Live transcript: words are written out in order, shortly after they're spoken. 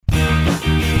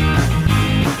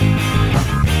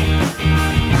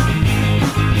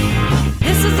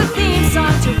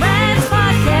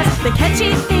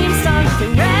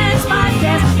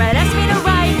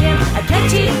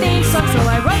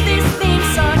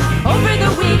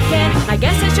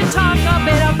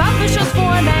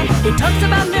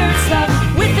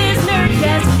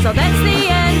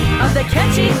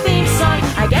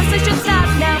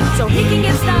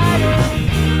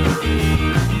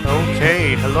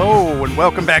Hello, and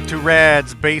welcome back to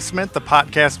Rad's Basement, the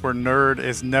podcast where nerd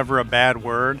is never a bad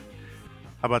word.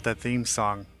 How about that theme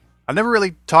song? I never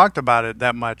really talked about it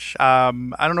that much. I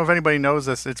don't know if anybody knows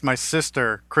this. It's my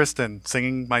sister, Kristen,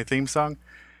 singing my theme song.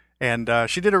 And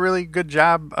she did a really good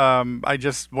job. I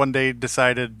just one day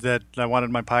decided that I wanted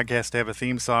my podcast to have a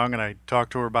theme song, and I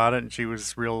talked to her about it, and she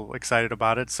was real excited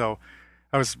about it. So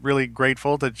I was really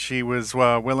grateful that she was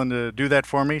willing to do that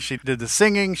for me. She did the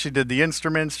singing, she did the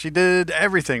instruments, she did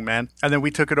everything, man. And then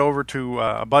we took it over to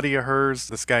a buddy of hers,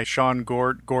 this guy Sean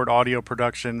Gort Audio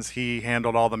Productions. He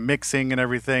handled all the mixing and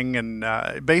everything, and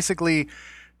basically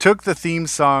took the theme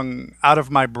song out of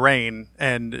my brain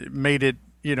and made it,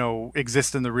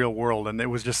 exist in the real world. And it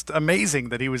was just amazing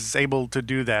that he was able to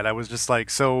do that. I was just like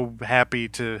so happy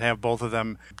to have both of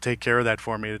them take care of that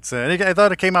for me. I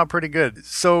thought it came out pretty good.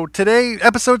 So today,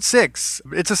 episode 6,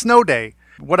 it's a snow day.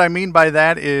 What I mean by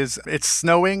that is it's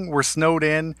snowing. We're snowed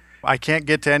in. I can't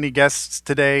get to any guests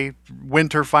today.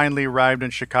 Winter finally arrived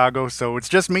in Chicago, so it's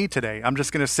just me today. I'm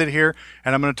just going to sit here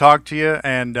and I'm going to talk to you.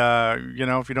 And,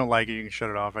 if you don't like it, you can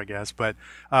shut it off, I guess. But,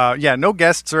 no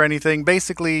guests or anything.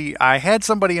 Basically, I had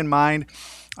somebody in mind.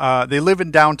 They live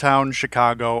in downtown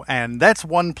Chicago, and that's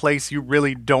one place you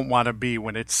really don't want to be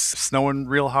when it's snowing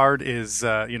real hard is,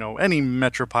 any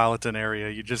metropolitan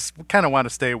area. You just kind of want to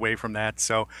stay away from that.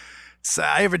 So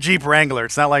I have a Jeep Wrangler.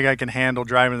 It's not like I can handle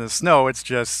driving in the snow. It's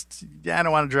just, I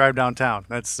don't want to drive downtown.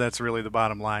 That's really the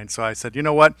bottom line. So I said, you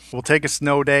know what? We'll take a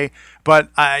snow day. But,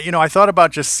 I thought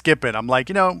about just skipping. I'm like,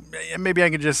 maybe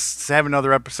I could just have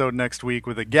another episode next week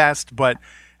with a guest. But,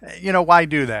 why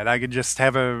do that? I could just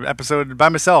have an episode by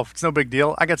myself. It's no big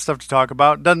deal. I got stuff to talk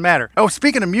about. Doesn't matter. Oh,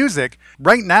 speaking of music,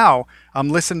 right now I'm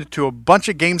listening to a bunch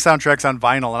of game soundtracks on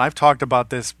vinyl. And I've talked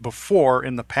about this before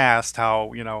in the past,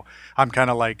 how, I'm kind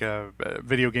of like a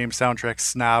video game soundtrack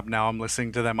snob now. I'm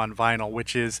listening to them on vinyl,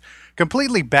 which is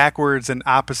completely backwards and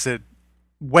opposite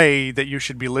way that you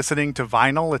should be listening to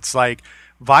vinyl. It's like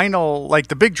vinyl, like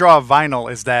the big draw of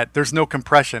vinyl is that there's no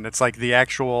compression. It's like the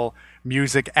actual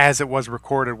music as it was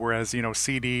recorded, whereas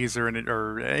CDs or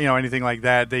anything like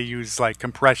that, they use like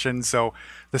compression, so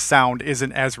the sound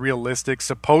isn't as realistic.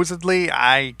 Supposedly,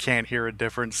 I can't hear a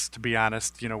difference, to be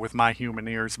honest, with my human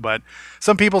ears, but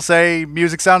some people say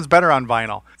music sounds better on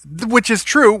vinyl, which is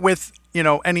true with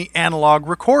any analog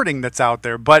recording that's out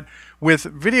there. But with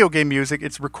video game music,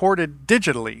 it's recorded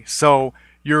digitally, so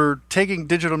you're taking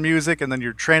digital music and then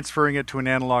you're transferring it to an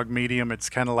analog medium. It's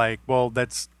kind of like, well,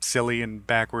 that's silly and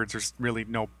backwards. There's really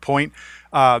no point.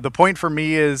 The point for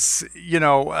me is,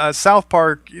 South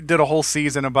Park did a whole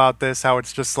season about this, how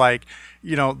it's just like,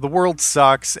 the world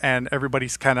sucks and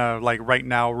everybody's kind of like right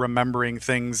now remembering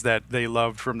things that they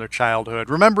loved from their childhood,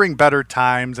 remembering better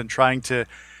times and trying to,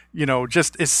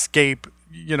 just escape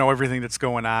everything that's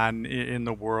going on in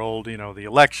the world, the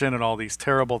election and all these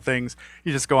terrible things.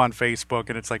 You just go on Facebook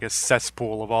and it's like a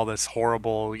cesspool of all this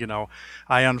horrible,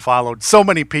 I unfollowed so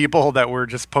many people that were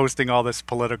just posting all this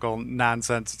political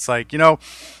nonsense. It's like,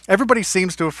 everybody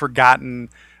seems to have forgotten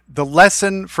the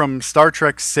lesson from Star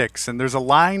Trek 6, and there's a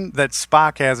line that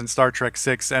Spock has in Star Trek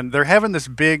 6, and they're having this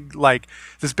big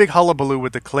hullabaloo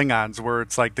with the Klingons, where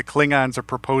it's like the Klingons are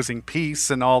proposing peace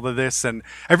and all of this, and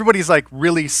everybody's like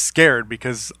really scared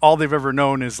because all they've ever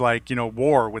known is like,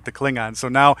 war with the Klingons. So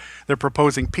now they're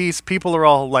proposing peace. People are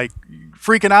all like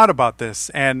freaking out about this,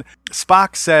 and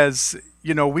Spock says,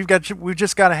 we've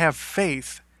just got to have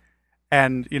faith.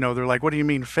 And, they're like, what do you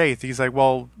mean faith? He's like,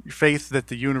 well, faith that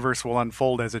the universe will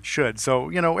unfold as it should. So,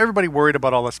 everybody worried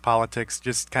about all this politics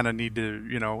just kind of need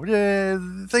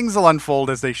to, things will unfold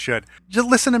as they should. Just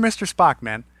listen to Mr. Spock,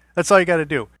 man. That's all you got to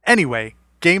do. Anyway,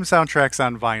 game soundtracks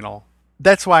on vinyl.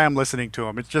 That's why I'm listening to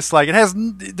them. It's just like,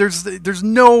 there's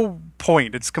no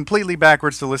point. It's completely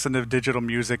backwards to listen to digital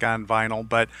music on vinyl,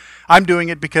 but I'm doing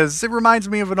it because it reminds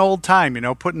me of an old time,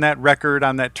 putting that record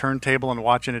on that turntable and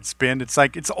watching it spin. It's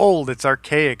like, it's old, it's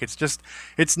archaic,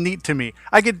 it's neat to me.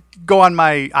 I could go on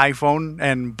my iPhone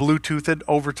and Bluetooth it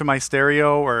over to my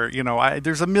stereo, or,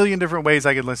 there's a million different ways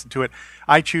I could listen to it.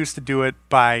 I choose to do it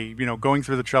by, going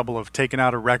through the trouble of taking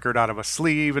out a record out of a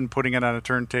sleeve and putting it on a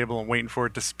turntable and waiting for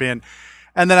it to spin.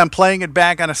 And then I'm playing it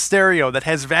back on a stereo that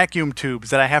has vacuum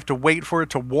tubes that I have to wait for it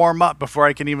to warm up before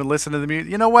I can even listen to the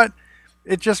music. You know what?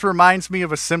 It just reminds me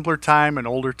of a simpler time, an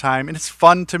older time, and it's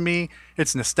fun to me.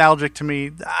 It's nostalgic to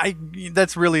me.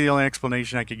 That's really the only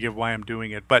explanation I could give why I'm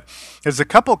doing it. But there's a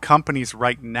couple companies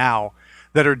right now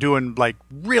that are doing like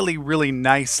really, really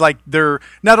nice. Like they're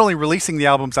not only releasing the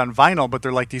albums on vinyl, but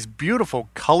they're like these beautiful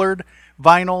colored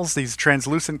vinyls, these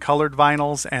translucent colored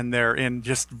vinyls, and they're in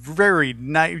just very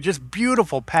nice, just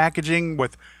beautiful packaging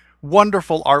with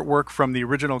wonderful artwork from the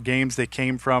original games they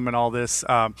came from and all this.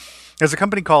 There's a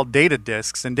company called Data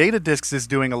Discs, and Data Discs is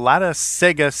doing a lot of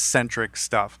Sega-centric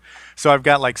stuff. So I've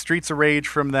got like Streets of Rage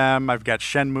from them, I've got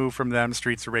Shenmue from them,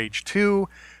 Streets of Rage 2,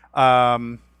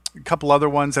 a couple other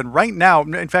ones, and right now,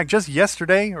 in fact, just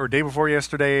yesterday or day before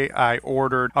yesterday, I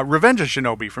ordered Revenge of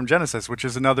Shinobi from Genesis, which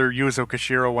is another Yuzo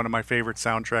Koshiro, one of my favorite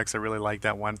soundtracks. I really like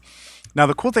that one. Now,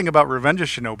 the cool thing about Revenge of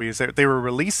Shinobi is that they were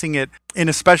releasing it in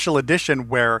a special edition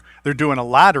where they're doing a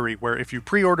lottery where if you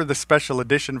pre-order the special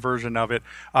edition version of it,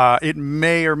 it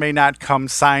may or may not come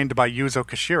signed by Yuzo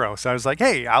Koshiro. So I was like,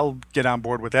 hey, I'll get on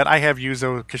board with that. I have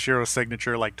Yuzo Koshiro's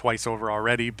signature like twice over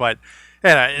already, but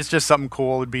yeah, it's just something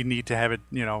cool. It'd be neat to have it,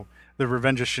 the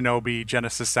Revenge of Shinobi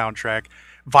Genesis soundtrack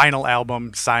vinyl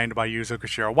album signed by Yuzo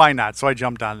Koshiro. Why not? So I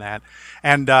jumped on that.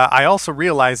 And I also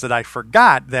realized that I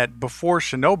forgot that before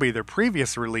Shinobi, their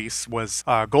previous release was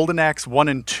Golden Axe 1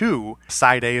 and 2.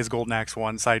 Side A is Golden Axe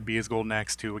 1, Side B is Golden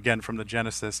Axe 2, again from the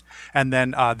Genesis. And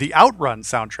then the Outrun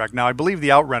soundtrack. Now, I believe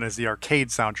the Outrun is the arcade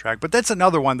soundtrack, but that's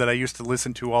another one that I used to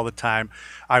listen to all the time.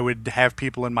 I would have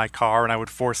people in my car, and I would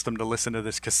force them to listen to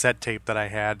this cassette tape that I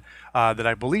had that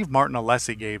I believe Martin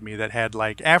Alessi gave me that had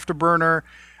like Afterburner,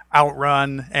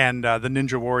 Outrun, and the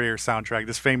Ninja Warrior soundtrack.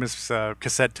 This famous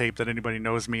cassette tape that anybody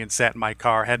knows me and sat in my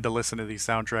car, had to listen to these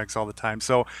soundtracks all the time.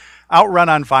 So Outrun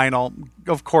on vinyl,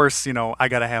 of course, I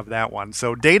got to have that one.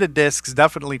 So Data Discs,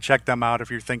 definitely check them out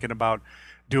if you're thinking about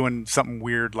doing something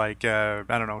weird like, I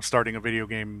don't know, starting a video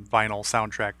game vinyl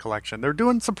soundtrack collection. They're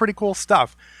doing some pretty cool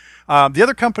stuff. The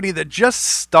other company that just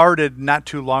started not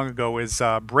too long ago is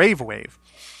Brave Wave.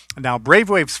 Now, Brave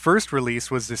Wave's first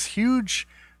release was this huge,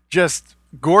 just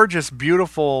gorgeous,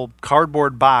 beautiful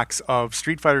cardboard box of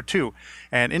Street Fighter 2.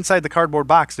 And inside the cardboard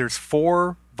box, there's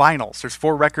 4 vinyls. There's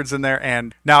 4 records in there.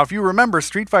 And now, if you remember,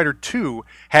 Street Fighter 2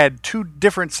 had 2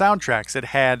 different soundtracks. It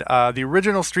had the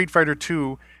original Street Fighter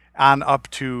 2 on up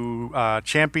to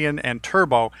Champion and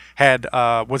Turbo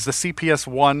was the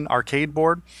CPS-1 arcade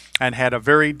board and had a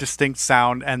very distinct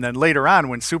sound. And then later on,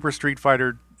 when Super Street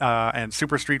Fighter and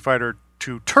Super Street Fighter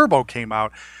 2 Turbo came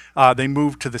out, they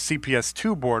moved to the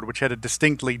CPS-2 board, which had a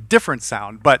distinctly different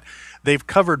sound. But they've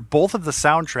covered both of the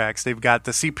soundtracks. They've got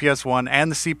the CPS-1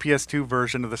 and the CPS-2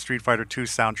 version of the Street Fighter 2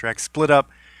 soundtrack split up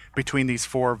between these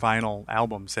 4 vinyl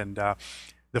albums. And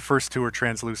the first 2 are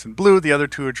translucent blue, the other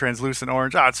 2 are translucent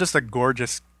orange. It's just a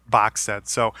gorgeous box set.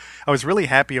 So I was really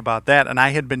happy about that. And I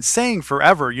had been saying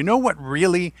forever, what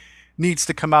really needs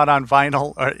to come out on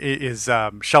vinyl is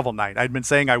Shovel Knight. I'd been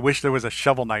saying I wish there was a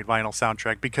Shovel Knight vinyl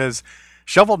soundtrack because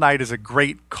Shovel Knight is a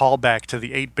great callback to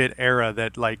the 8-bit era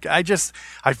that, like, I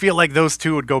feel like those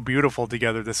two would go beautiful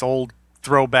together. This old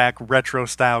throwback retro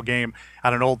style game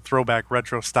on an old throwback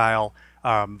retro style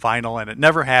vinyl, and it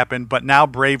never happened. But now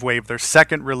Brave Wave, their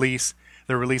second release,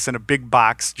 they're releasing a big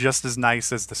box just as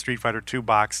nice as the Street Fighter 2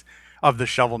 box of the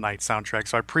Shovel Knight soundtrack.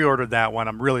 So I pre-ordered that one.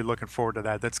 I'm really looking forward to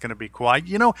that. That's going to be cool. I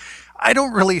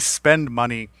don't really spend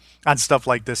money on stuff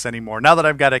like this anymore. Now that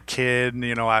I've got a kid,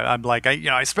 I'm like,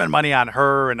 I spend money on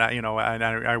her, and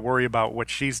I worry about what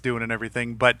she's doing and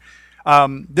everything. But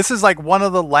this is like one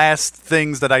of the last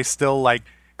things that I still like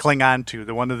cling on to.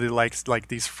 The one of the like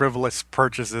these frivolous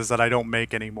purchases that I don't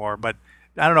make anymore. But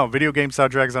I don't know. Video game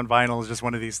soundtracks on vinyl is just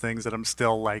one of these things that I'm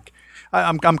still like,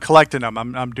 I'm collecting them.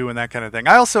 I'm doing that kind of thing.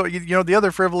 I also, the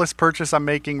other frivolous purchase I'm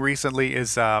making recently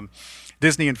is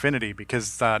Disney Infinity,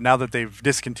 because now that they've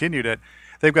discontinued it,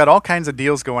 they've got all kinds of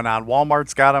deals going on.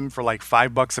 Walmart's got them for like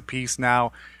 $5 a piece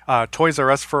now. Toys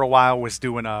R Us for a while was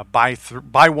doing a buy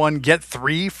 1 get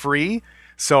 3 free.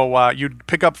 So you'd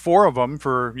pick up 4 of them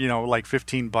for, like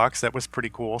 $15. That was pretty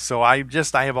cool. So I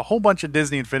have a whole bunch of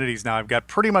Disney Infinities now. I've got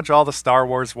pretty much all the Star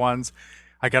Wars ones.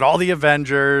 I got all the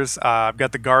Avengers. I've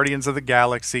got the Guardians of the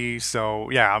Galaxy. So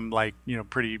yeah, I'm like,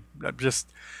 pretty just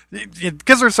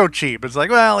because they're so cheap. It's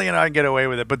like, well, I can get away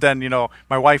with it. But then,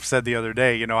 my wife said the other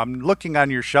day, I'm looking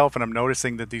on your shelf and I'm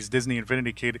noticing that these Disney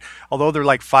Infinity Kit, although they're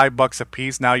like $5 a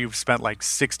piece, now you've spent like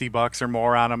 $60 or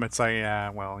more on them. It's like, yeah,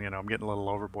 well, I'm getting a little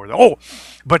overboard. Oh,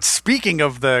 but speaking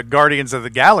of the Guardians of the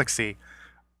Galaxy,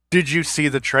 did you see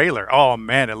the trailer? Oh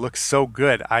man, it looks so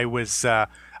good. I was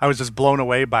just blown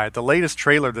away by it. The latest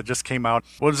trailer that just came out,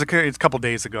 well, it's a couple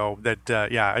days ago. That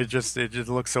it just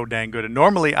looks so dang good. And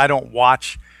normally I don't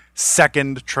watch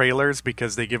second trailers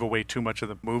because they give away too much of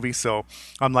the movie. So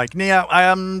I'm like, yeah,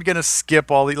 I'm gonna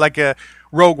skip all the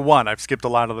Rogue One. I've skipped a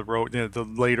lot of the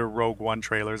later Rogue One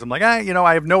trailers. I'm like, I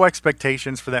have no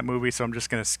expectations for that movie, so I'm just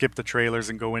gonna skip the trailers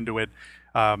and go into it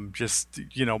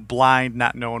blind,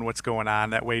 not knowing what's going on.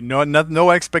 That way,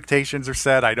 no expectations are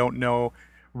set. I don't know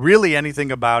really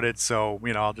anything about it, so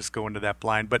I'll just go into that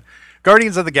blind. But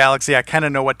Guardians of the Galaxy, I kind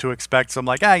of know what to expect, so I'm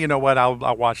like, you know what? I'll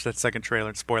watch that second trailer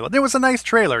and spoil it. It was a nice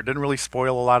trailer. Didn't really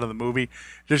spoil a lot of the movie.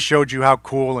 Just showed you how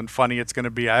cool and funny it's going to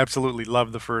be. I absolutely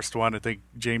love the first one. I think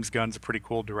James Gunn's a pretty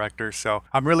cool director, so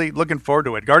I'm really looking forward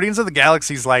to it. Guardians of the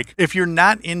Galaxy's like, if you're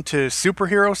not into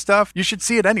superhero stuff, you should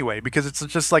see it anyway because it's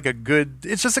just like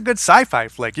it's just a good sci-fi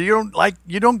flick. You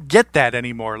don't get that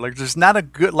anymore. Like, there's not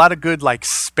a lot of good like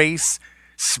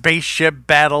spaceship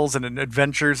battles and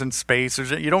adventures in space.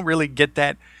 You don't really get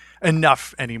that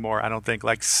enough anymore, I don't think.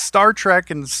 Like Star Trek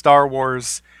and Star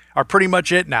Wars are pretty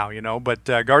much it now, but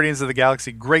Guardians of the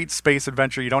Galaxy, great space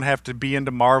adventure. You don't have to be into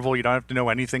Marvel. You don't have to know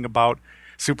anything about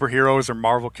superheroes or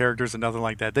Marvel characters and nothing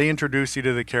like that. They introduce you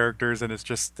to the characters, and it's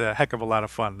just a heck of a lot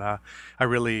of fun. I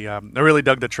really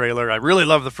dug the trailer. I really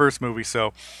love the first movie,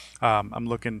 so I'm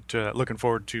looking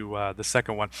forward to the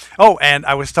second one. Oh, and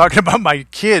I was talking about my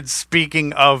kids.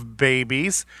 Speaking of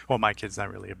babies, well, my kid's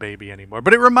not really a baby anymore,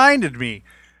 but it reminded me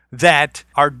that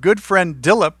our good friend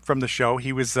Dillip from the show,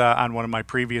 he was on one of my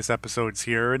previous episodes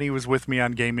here, and he was with me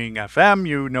on Gaming FM.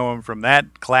 You know him from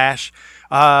that Clash.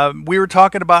 We were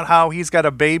talking about how he's got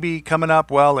a baby coming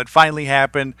up. Well, it finally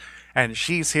happened, and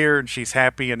she's here, and she's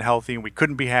happy and healthy, and we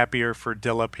couldn't be happier for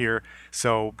Dillip here.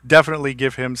 So definitely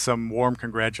give him some warm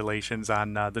congratulations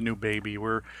on the new baby.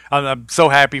 I'm so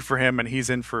happy for him, and he's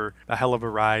in for a hell of a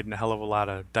ride and a hell of a lot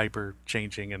of diaper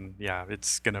changing, and yeah,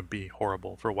 it's gonna be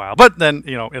horrible for a while, but then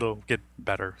it'll get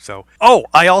better. So,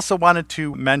 I also wanted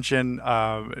to mention,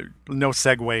 no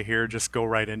segue here, just go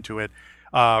right into it.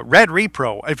 Rad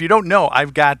Repro. If you don't know,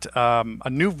 I've got a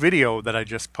new video that I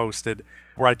just posted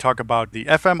where I talk about the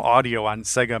FM audio on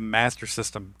Sega Master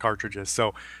System cartridges.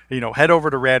 So, head over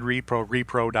to Rad Repro,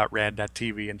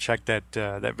 repro.rad.tv, and check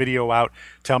that video out.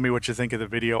 Tell me what you think of the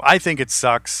video. I think it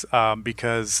sucks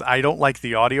because I don't like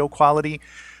the audio quality.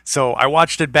 So I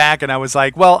watched it back and I was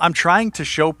like, well, I'm trying to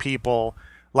show people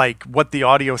like what the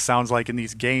audio sounds like in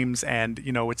these games, and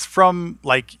it's from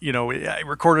I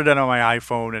recorded it on my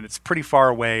iPhone and it's pretty far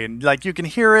away, and like you can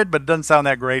hear it but it doesn't sound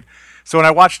that great. So when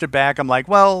I watched it back, I'm like,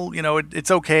 well,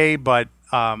 it's okay, but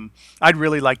I'd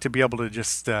really like to be able to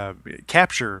just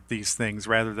capture these things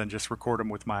rather than just record them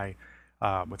with my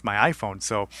iPhone.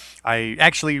 So I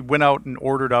actually went out and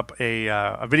ordered up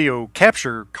a video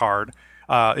capture card.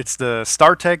 It's the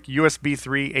StarTech USB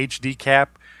 3 HD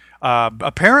cap.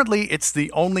 Apparently, it's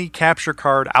the only capture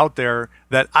card out there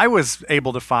that I was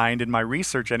able to find in my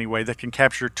research anyway that can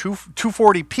capture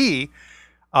 240p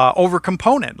over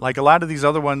component. Like a lot of these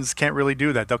other ones can't really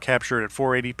do that. They'll capture it at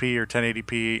 480p or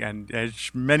 1080p, and as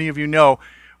many of you know,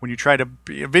 when you try to,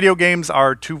 video games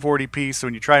are 240p, so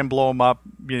when you try and blow them up,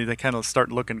 they kind of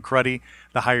start looking cruddy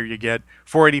the higher you get.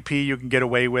 480p you can get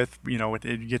away with,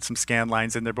 you get some scan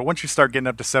lines in there, but once you start getting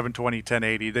up to 720,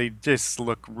 1080, they just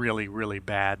look really, really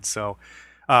bad. So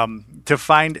to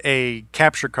find a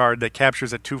capture card that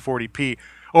captures at 240p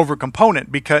over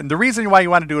component, because the reason why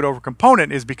you want to do it over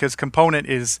component is because component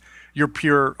is your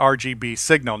pure RGB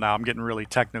signal. Now I'm getting really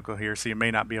technical here, so you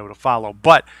may not be able to follow,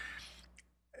 but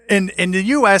in the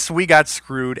US, we got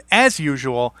screwed as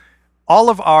usual. All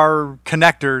of our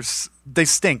connectors, they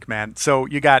stink, man. So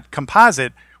you got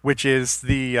composite, which is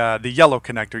the yellow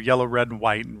connector, yellow, red, and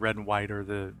white are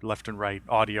the left and right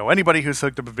audio. Anybody who's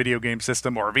hooked up a video game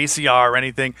system or a VCR or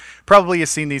anything probably has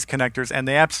seen these connectors, and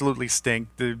they absolutely stink.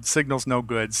 The signal's no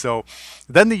good. So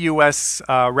then the US,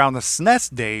 around the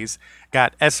SNES days,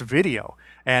 got S-Video.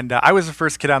 And I was the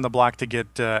first kid on the block to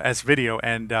get S-Video,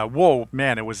 and whoa,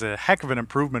 man, it was a heck of an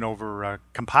improvement over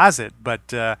composite,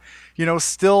 but,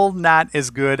 still not as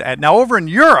good at... Now, over in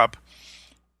Europe,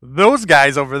 those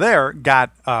guys over there got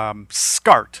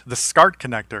SCART, the SCART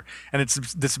connector, and it's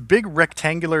this big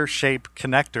rectangular shaped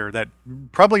connector that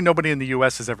probably nobody in the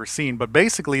US has ever seen, but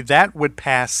basically that would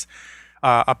pass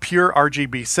a pure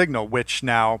RGB signal, which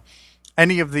now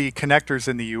any of the connectors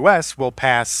in the US will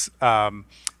pass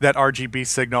that RGB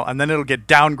signal, and then it'll get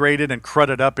downgraded and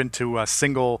crudded up into a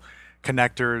single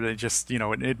connector that just,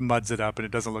 it muds it up and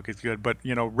it doesn't look as good. But,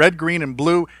 red, green, and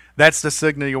blue, that's the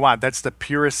signal you want. That's the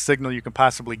purest signal you can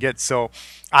possibly get. So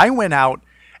I went out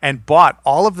and bought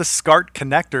all of the SCART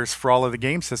connectors for all of the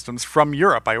game systems from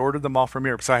Europe. I ordered them all from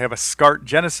Europe. So I have a SCART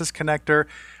Genesis connector.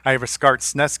 I have a SCART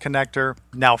SNES connector.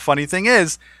 Now, funny thing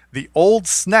is, the old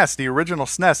SNES, the original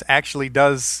SNES, actually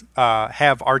does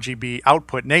have RGB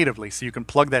output natively. So you can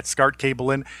plug that SCART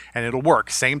cable in and it'll work.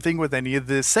 Same thing with any of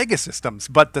the Sega systems.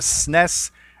 But the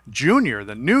SNES Junior,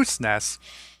 the new SNES,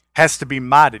 has to be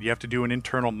modded. You have to do an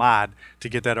internal mod to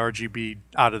get that RGB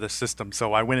out of the system.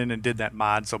 So I went in and did that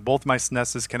mod. So both my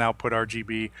SNESs can output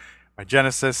RGB. my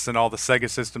Genesis and all the Sega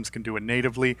systems can do it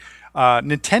natively.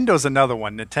 Nintendo's another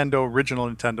one. Original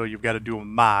Nintendo, you've got to do a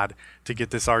mod to get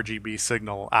this RGB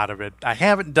signal out of it. I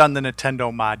haven't done the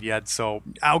Nintendo mod yet, so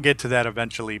I'll get to that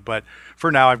eventually. But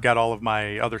for now, I've got all of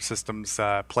my other systems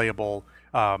playable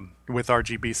with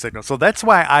RGB signal. So that's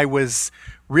why I was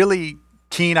really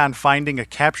keen on finding a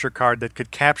capture card that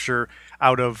could capture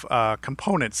out of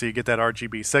components so you get that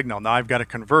RGB signal. Now I've got a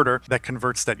converter that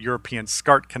converts that European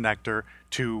SCART connector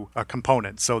to a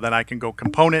component. So then I can go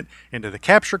component into the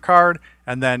capture card,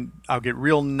 and then I'll get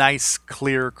real nice,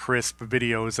 clear, crisp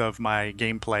videos of my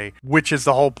gameplay, which is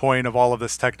the whole point of all of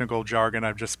this technical jargon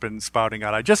I've just been spouting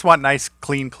out. I just want nice,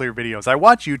 clean, clear videos. I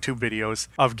watch YouTube videos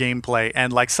of gameplay,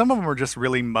 and like some of them are just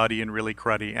really muddy and really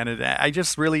cruddy, and I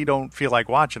just really don't feel like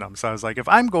watching them. So I was like, if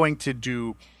I'm going to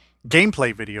do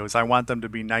gameplay videos, I want them to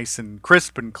be nice and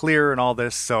crisp and clear and all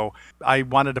this, so I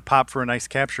wanted to pop for a nice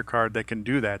capture card that can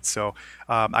do that. So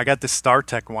I got this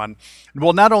StarTech one.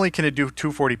 Well, not only can it do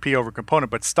 240p over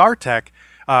component, but StarTech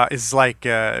is like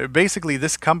basically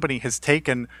this company has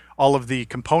taken all of the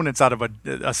components out of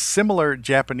a similar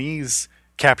Japanese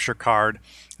capture card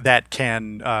that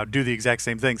can do the exact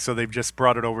same thing. So they've just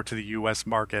brought it over to the US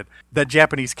market. That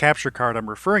Japanese capture card I'm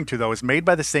referring to, though, is made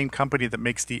by the same company that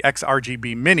makes the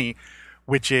XRGB Mini,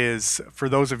 which is, for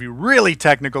those of you really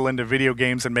technical into video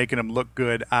games and making them look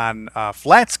good on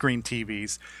flat screen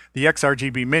TVs, the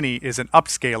XRGB Mini is an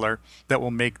upscaler that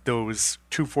will make those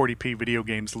 240p video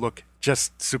games look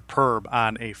just superb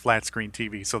on a flat screen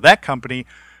TV. So that company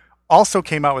also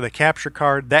came out with a capture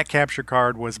card. That capture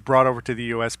card was brought over to the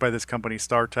US by this company,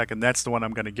 StarTech, and that's the one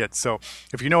I'm going to get. So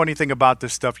if you know anything about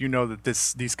this stuff, you know that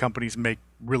these companies make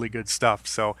really good stuff.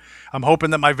 So I'm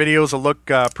hoping that my videos will look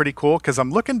pretty cool, because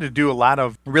I'm looking to do a lot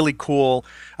of really cool,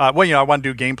 I want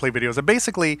to do gameplay videos. And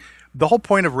basically, the whole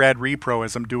point of Rad Repro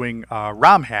is I'm doing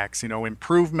ROM hacks,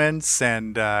 improvements,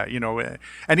 and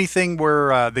anything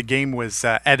where the game was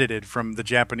edited from the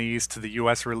Japanese to the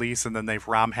US release, and then they've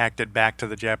ROM hacked it back to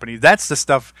the Japanese. That's the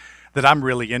stuff that I'm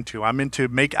really into.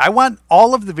 I want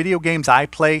all of the video games I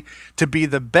play to be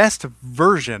the best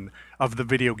version of the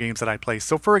video games that I play.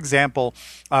 So for example,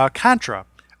 Contra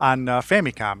on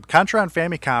Famicom. Contra on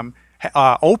Famicom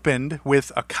opened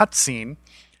with a cutscene,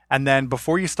 and then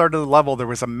before you started the level, there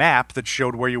was a map that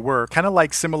showed where you were, kind of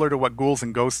like similar to what Ghouls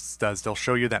and Ghosts does. They'll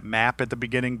show you that map at the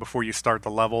beginning before you start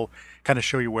the level, kind of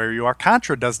show you where you are.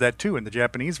 Contra does that too in the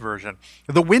Japanese version.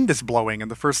 The wind is blowing in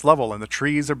the first level, and the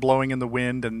trees are blowing in the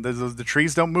wind, and the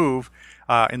trees don't move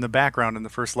in the background in the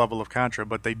first level of Contra,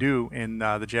 but they do in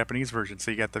the Japanese version.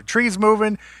 So you got the trees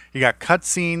moving, you got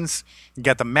cutscenes, you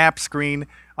got the map screen.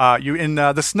 In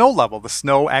the snow level, the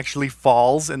snow actually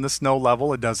falls in the snow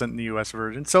level. It doesn't in the US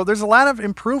version. So there's a lot of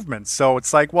improvements. So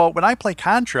it's like, well, when I play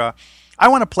Contra, I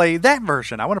want to play that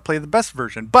version. I want to play the best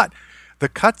version. But the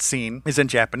cutscene is in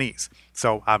Japanese.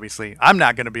 So obviously, I'm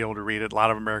not going to be able to read it. A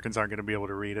lot of Americans aren't going to be able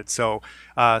to read it. So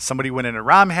somebody went in and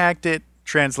ROM hacked it,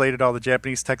 translated all the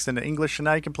Japanese text into English, and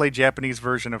now you can play Japanese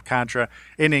version of Contra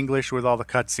in English with all the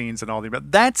cutscenes and all the.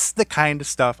 But that's the kind of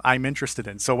stuff I'm interested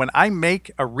in. So when I make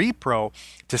a repro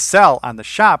to sell on the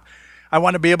shop, I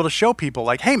want to be able to show people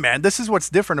like, hey man, this is what's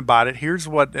different about it. Here's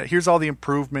all the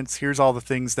improvements. Here's all the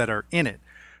things that are in it.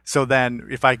 So then,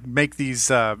 if I make these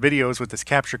videos with this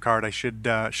capture card, I should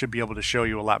be able to show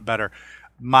you a lot better.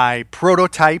 My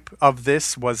prototype of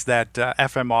this was that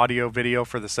FM audio video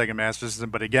for the Sega Master System,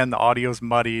 but again, the audio's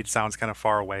muddy. It sounds kind of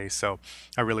far away, so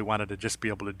I really wanted to just be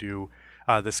able to do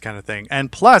this kind of thing.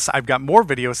 And plus, I've got more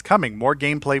videos coming, more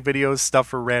gameplay videos, stuff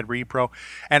for Rad Repro,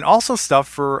 and also stuff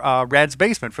for Rad's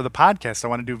Basement for the podcast. I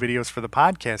want to do videos for the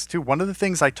podcast, too. One of the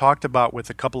things I talked about with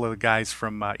a couple of the guys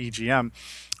from EGM,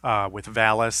 with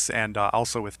Valis and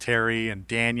also with Terry and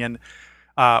Danyan,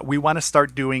 we want to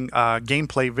start doing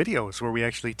gameplay videos where we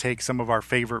actually take some of our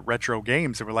favorite retro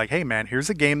games and we're like, hey man, here's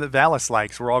a game that Valis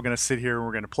likes. We're all going to sit here and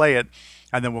we're going to play it,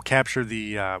 and then we'll capture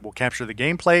the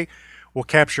gameplay. We'll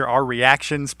capture our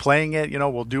reactions playing it.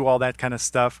 We'll do all that kind of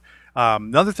stuff.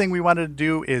 Another thing we wanted to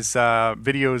do is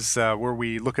videos where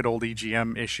we look at old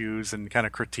EGM issues and kind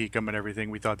of critique them and everything.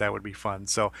 We thought that would be fun.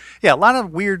 So yeah, a lot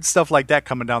of weird stuff like that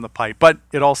coming down the pipe, but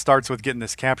it all starts with getting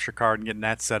this capture card and getting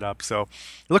that set up. So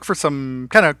look for some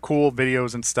kind of cool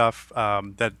videos and stuff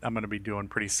that I'm going to be doing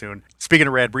pretty soon. Speaking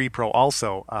of Rad Repro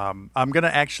also, I'm going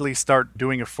to actually start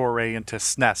doing a foray into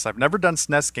SNES. I've never done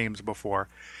SNES games before.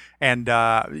 And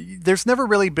there's never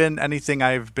really been anything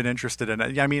I've been interested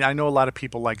in. I mean, I know a lot of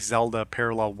people like Zelda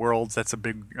Parallel Worlds. That's a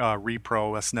big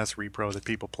repro, a SNES repro that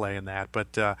people play in that.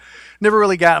 But never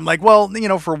really got. I'm like, well,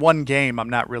 for one game, I'm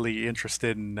not really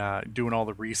interested in doing all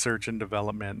the research and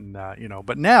development. And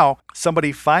But now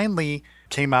somebody finally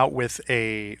came out with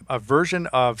a version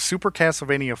of Super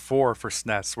Castlevania 4 for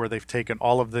SNES, where they've taken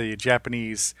all of the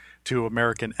Japanese to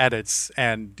American edits,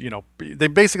 and they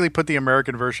basically put the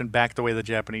American version back the way the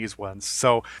Japanese was.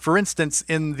 So, for instance,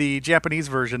 in the Japanese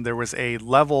version, there was a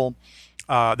level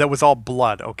that was all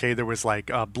blood. Okay, there was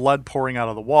like blood pouring out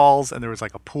of the walls, and there was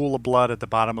like a pool of blood at the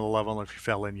bottom of the level. And if you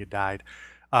fell in, you died.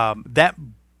 That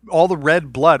all the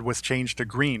red blood was changed to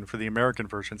green for the American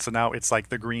version. So now it's like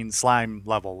the green slime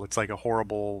level. It's like a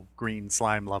horrible green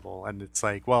slime level, and it's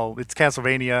like, well, it's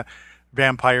Castlevania,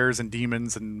 vampires and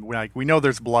demons, and we know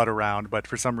there's blood around, but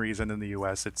for some reason in the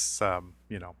U.S. it's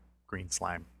green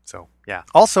slime. So yeah.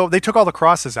 Also, they took all the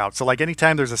crosses out. So like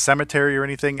anytime there's a cemetery or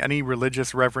anything, any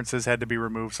religious references had to be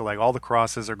removed. So like all the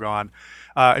crosses are gone.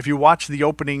 If you watch the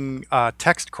opening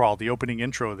text crawl, the opening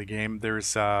intro of the game,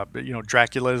 there's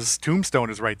Dracula's tombstone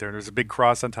is right there. There's a big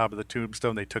cross on top of the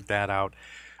tombstone. They took that out.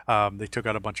 They took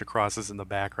out a bunch of crosses in the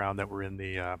background that were in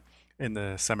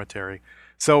the cemetery.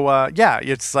 So yeah,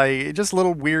 it's like just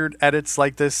little weird edits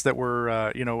like this that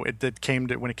were when it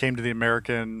came to the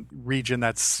American region.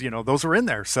 That's those were in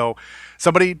there. So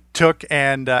somebody took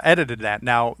and edited that.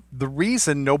 Now the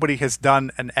reason nobody has done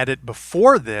an edit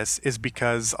before this is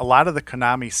because a lot of the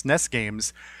Konami SNES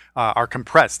games are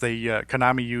compressed.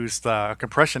 Konami used a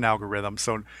compression algorithm,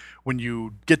 so when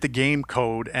you get the game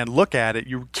code and look at it,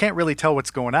 you can't really tell what's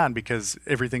going on because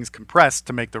everything's compressed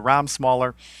to make the ROM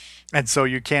smaller. And so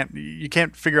you can't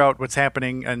figure out what's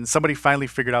happening. And somebody finally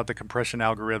figured out the compression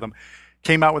algorithm,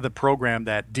 came out with a program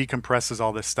that decompresses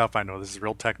all this stuff. I know this is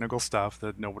real technical stuff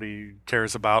that nobody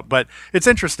cares about, but it's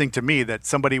interesting to me that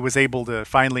somebody was able to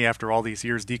finally, after all these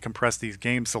years, decompress these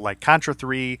games. So like Contra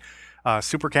 3,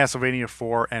 Super Castlevania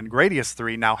 4, and Gradius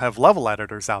 3 now have level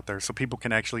editors out there, so people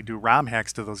can actually do ROM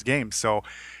hacks to those games. So,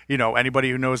 anybody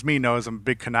who knows me knows I'm a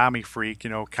big Konami freak.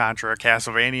 Contra,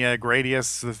 Castlevania,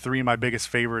 Gradius, the three of my biggest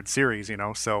favorite series.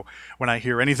 So when I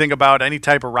hear anything about any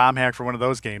type of ROM hack for one of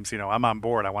those games, I'm on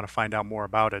board. I want to find out more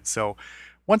about it. So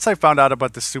once I found out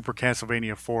about the Super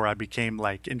Castlevania 4, I became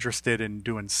like interested in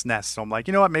doing SNES. So I'm like,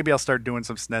 you know what, maybe I'll start doing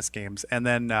some SNES games. And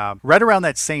then right around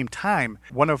that same time,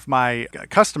 one of my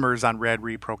customers on Rad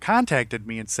Repro contacted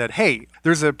me and said, hey,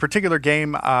 there's a particular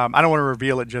game. I don't want to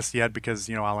reveal it just yet because,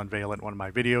 I'll unveil it in one of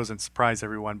my videos and surprise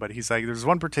everyone. But he's like, there's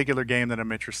one particular game that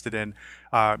I'm interested in.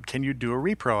 Can you do a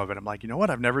repro of it? I'm like, you know what,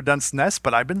 I've never done SNES,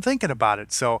 but I've been thinking about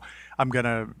it. So I'm going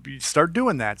to start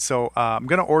doing that. So I'm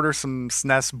going to order some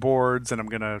SNES boards and I'm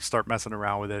going to start messing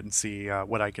around with it and see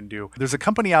what I can do. There's a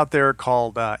company out there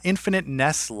called Infinite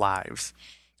NES Lives,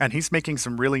 and he's making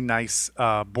some really nice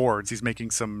boards. He's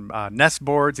making some NES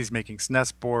boards. He's making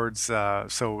SNES boards.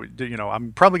 So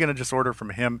I'm probably going to just order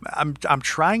from him. I'm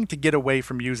trying to get away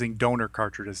from using donor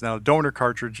cartridges. Now, a donor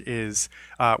cartridge is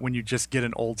when you just get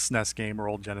an old SNES game or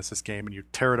old Genesis game and you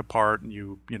tear it apart and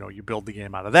you build the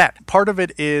game out of that. Part of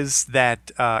it is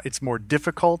that it's more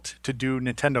difficult to do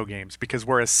Nintendo games because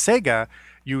whereas Sega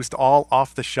used all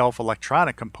off-the-shelf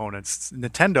electronic components,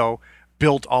 Nintendo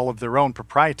built all of their own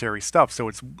proprietary stuff. So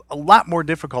it's a lot more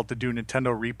difficult to do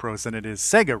Nintendo repros than it is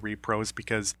Sega repros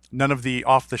because none of the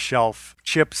off-the-shelf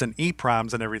chips and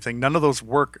EEPROMs and everything, none of those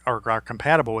work or are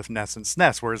compatible with NES and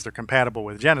SNES, whereas they're compatible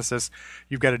with Genesis.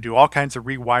 You've got to do all kinds of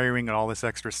rewiring and all this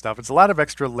extra stuff. It's a lot of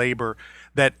extra labor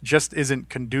that just isn't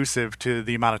conducive to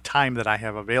the amount of time that I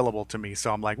have available to me.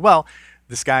 So I'm like, well,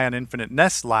 this guy on Infinite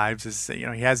NES Lives is, he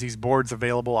has these boards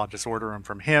available. I'll just order them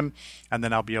from him, and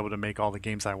then I'll be able to make all the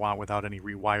games I want without any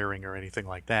rewiring or anything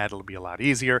like that. It'll be a lot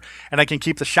easier, and I can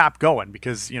keep the shop going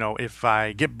because, if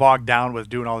I get bogged down with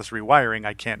doing all this rewiring,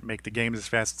 I can't make the games as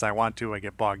fast as I want to. I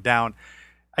get bogged down.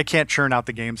 I can't churn out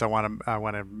the games I want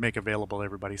to make available to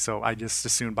everybody, so I just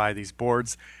as soon buy these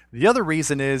boards. The other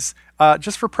reason is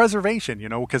just for preservation,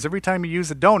 because every time you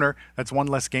use a donor, that's one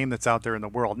less game that's out there in the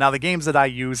world. Now, the games that I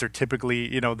use are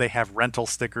typically, they have rental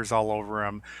stickers all over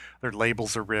them. Their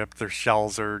labels are ripped. Their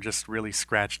shells are just really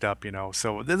scratched up,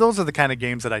 So those are the kind of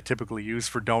games that I typically use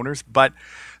for donors. But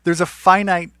there's a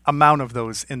finite amount of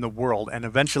those in the world, and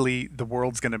eventually the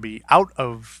world's going to be out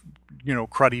of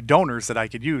cruddy donors that I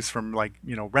could use from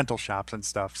rental shops and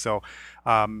stuff. So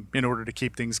in order to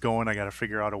keep things going, I got to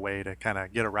figure out a way to kind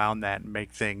of get around that and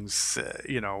make things,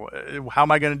 how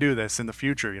am I going to do this in the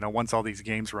future, once all these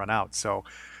games run out. So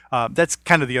that's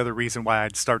kind of the other reason why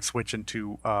I'd start switching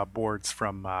to boards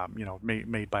from,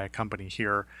 made by a company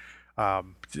here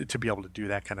to be able to do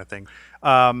that kind of thing.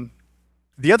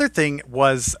 The other thing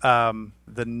was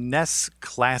the NES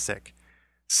Classic.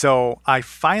 So I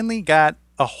finally got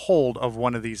a hold of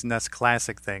one of these NES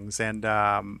Classic things, and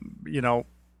I'm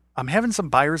having some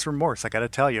buyer's remorse, I got to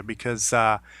tell you, because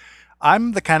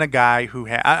I'm the kind of guy who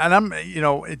and I'm,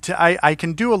 I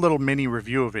can do a little mini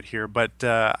review of it here, but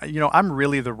I'm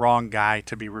really the wrong guy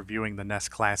to be reviewing the NES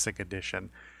Classic Edition.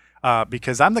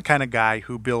 Because I'm the kind of guy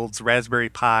who builds Raspberry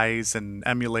Pis and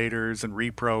emulators and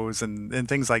repros and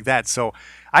things like that. So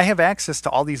I have access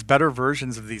to all these better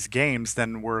versions of these games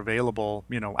than were available,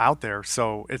 out there.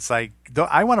 So it's like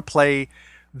I want to play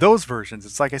those versions.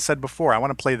 It's like I said before, I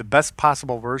want to play the best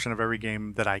possible version of every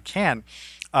game that I can.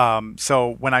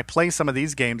 So when I play some of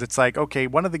these games, it's like, okay,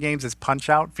 one of the games is Punch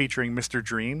Out featuring Mr.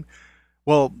 Dream.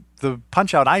 Well, the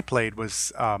Punch Out I played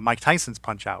was Mike Tyson's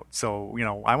Punch Out. So,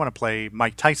 I want to play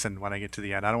Mike Tyson when I get to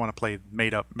the end. I don't want to play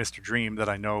made up Mr. Dream that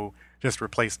I know just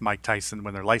replaced Mike Tyson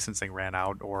when their licensing ran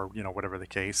out or, whatever the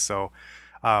case. So,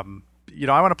 I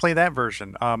want to play that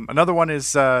version. Another one is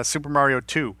Super Mario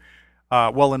 2.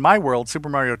 Well, in my world, Super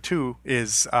Mario 2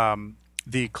 is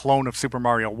the clone of Super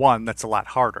Mario 1 that's a lot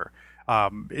harder.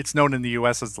 It's known in the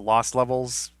U.S. as the Lost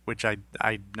Levels, which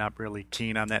I'm not really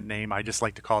keen on that name. I just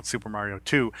like to call it Super Mario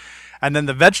 2. And then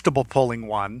the vegetable pulling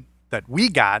one that we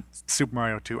got, Super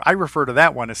Mario 2, I refer to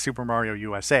that one as Super Mario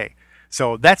USA.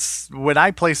 So that's when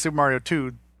I play Super Mario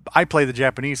 2, I play the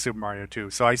Japanese Super Mario 2.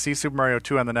 So I see Super Mario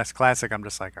 2 on the NES Classic, I'm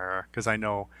just like, because I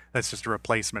know that's just a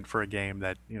replacement for a game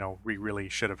that, we really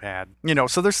should have had.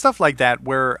 So there's stuff like that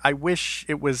where I wish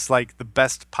it was like the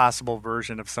best possible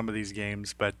version of some of these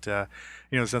games, but,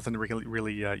 there's nothing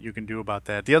really you can do about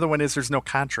that. The other one is there's no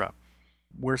Contra.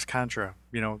 Where's Contra?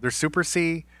 There's Super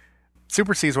C.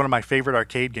 Super C is one of my favorite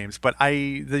arcade games, but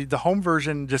the home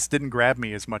version just didn't grab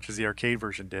me as much as the arcade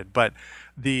version did. But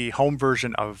the home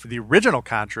version of the original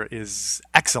Contra is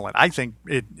excellent. I think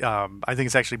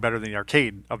it's actually better than the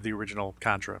arcade of the original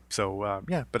Contra. So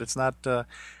yeah, but it's not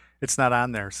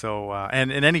on there. So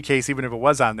and in any case, even if it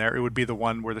was on there, it would be the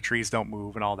one where the trees don't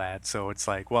move and all that. So it's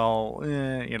like, well,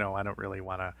 I don't really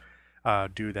want to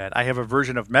do that. I have a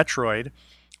version of Metroid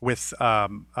with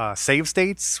save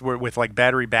states with like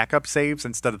battery backup saves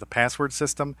instead of the password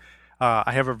system.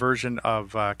 I have a version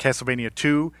of Castlevania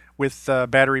 2 with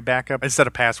battery backup instead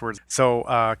of passwords. So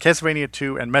Castlevania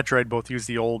 2 and Metroid both use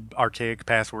the old archaic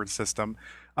password system.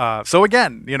 So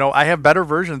again, I have better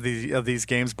versions of these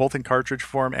games, both in cartridge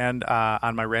form and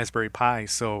on my Raspberry Pi.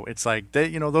 So it's like,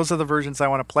 those are the versions I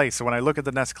want to play. So when I look at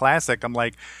the NES Classic, I'm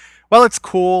like, well, it's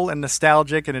cool and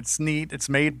nostalgic and it's neat. It's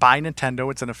made by Nintendo.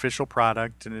 It's an official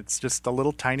product and it's just a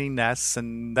little tiny NES,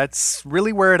 and that's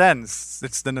really where it ends.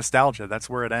 It's the nostalgia. That's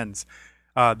where it ends.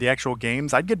 The actual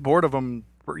games, I'd get bored of them,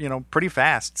 pretty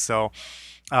fast. So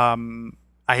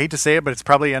I hate to say it, but it's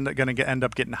probably going to end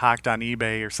up getting hawked on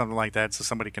eBay or something like that, so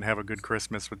somebody can have a good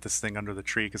Christmas with this thing under the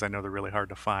tree, because I know they're really hard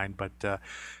to find. But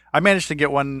I managed to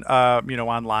get one,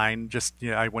 online. Just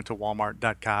I went to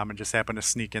Walmart.com and just happened to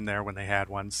sneak in there when they had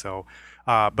one. So,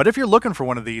 but if you're looking for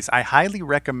one of these, I highly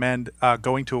recommend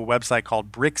going to a website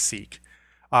called BrickSeek.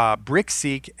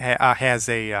 BrickSeek has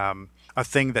a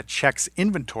thing that checks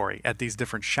inventory at these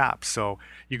different shops. So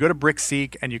you go to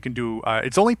BrickSeek and you can do,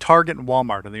 it's only Target and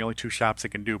Walmart are the only two shops it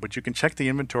can do, but you can check the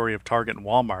inventory of Target and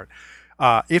Walmart.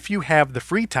 If you have the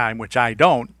free time, which I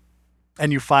don't,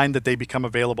 and you find that they become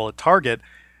available at Target,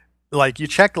 like you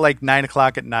check like 9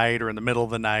 o'clock at night or in the middle of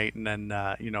the night, and then,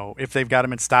 if they've got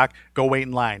them in stock, go wait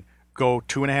in line. Go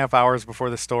 2.5 hours before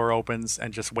the store opens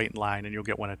and just wait in line and you'll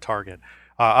get one at Target.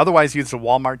 Otherwise, use the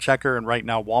Walmart checker, and right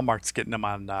now Walmart's getting them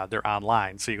on their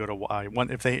online. So you go to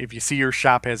if you see your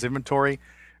shop has inventory,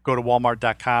 go to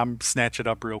Walmart.com, snatch it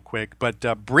up real quick. But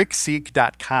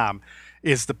BrickSeek.com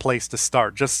is the place to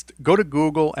start. Just go to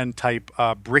Google and type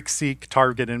BrickSeek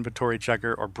Target Inventory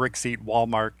Checker or BrickSeek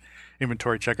Walmart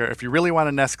Inventory Checker. If you really want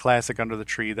a NES Classic under the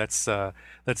tree, that's the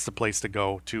place to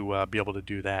go to be able to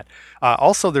do that.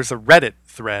 Also, there's a Reddit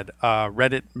thread,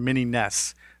 Reddit Mini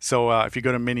NES. So if you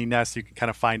go to Mini NES, you can kind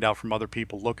of find out from other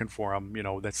people looking for them.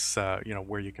 That's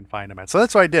where you can find them at. So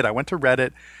that's what I did. I went to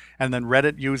Reddit, and then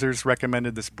Reddit users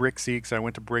recommended this BrickSeek. So I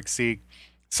went to BrickSeek,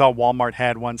 saw Walmart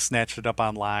had one, snatched it up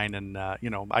online, and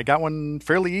I got one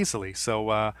fairly easily. So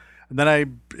and then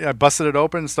I busted it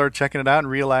open and started checking it out and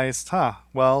realized,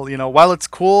 well, while it's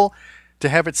cool to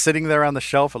have it sitting there on the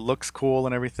shelf, it looks cool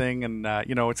and everything, and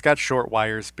it's got short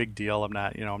wires, big deal. I'm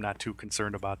not too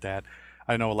concerned about that.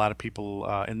 I know a lot of people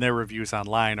in their reviews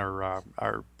online are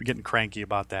getting cranky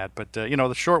about that, but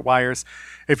the short wires.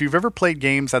 If you've ever played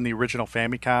games on the original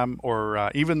Famicom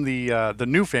or even the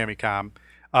new Famicom,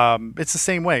 it's the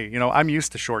same way. I'm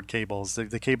used to short cables.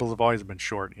 The cables have always been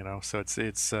short. So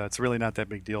it's really not that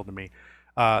big deal to me.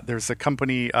 There's a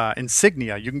company,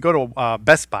 Insignia. You can go to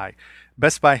Best Buy.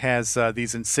 Best Buy has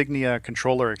these Insignia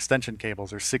controller extension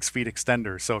cables, or 6 feet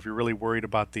extenders. So if you're really worried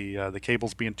about the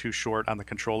cables being too short on the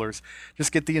controllers,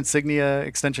 just get the Insignia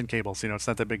extension cables. It's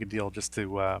not that big a deal just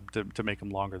to make them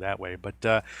longer that way.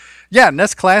 But yeah,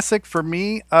 NES Classic for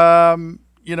me.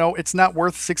 It's not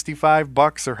worth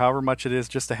 $65 or however much it is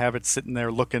just to have it sitting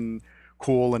there looking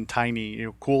cool and tiny,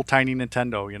 cool tiny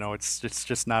Nintendo. It's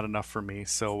just not enough for me.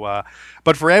 So,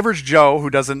 but for average Joe who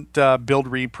doesn't build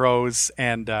repros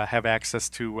and have access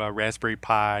to Raspberry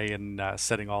Pi and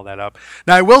setting all that up.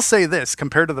 Now, I will say this: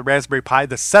 compared to the Raspberry Pi,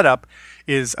 the setup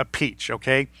is a peach.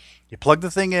 Okay. You plug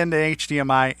the thing into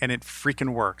HDMI and it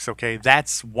freaking works, okay?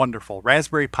 That's wonderful.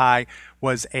 Raspberry Pi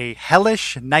was a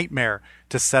hellish nightmare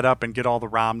to set up and get all the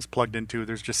ROMs plugged into.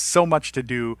 There's just so much to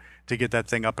do to get that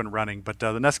thing up and running. But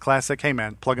the NES Classic, hey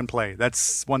man, plug and play.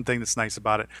 That's one thing that's nice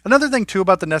about it. Another thing too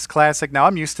about the NES Classic, now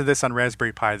I'm used to this on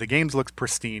Raspberry Pi. The games look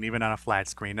pristine even on a flat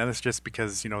screen. And that's just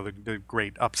because, the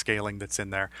great upscaling that's in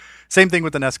there. Same thing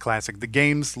with the NES Classic. The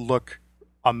games look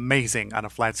amazing on a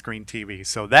flat screen TV.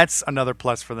 So that's another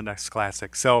plus for the NES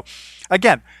Classic. So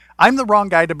again, I'm the wrong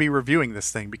guy to be reviewing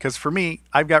this thing because for me,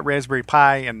 I've got Raspberry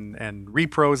Pi and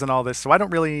repros and all this, so I don't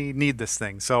really need this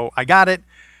thing. So I got it.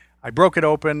 I broke it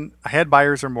open. I had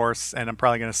buyer's remorse, and I'm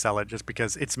probably going to sell it just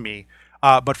because it's me.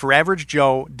 But for average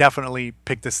Joe, definitely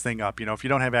pick this thing up. If you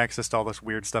don't have access to all this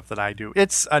weird stuff that I do,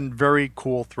 it's a very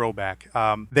cool throwback.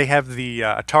 They have the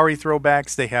Atari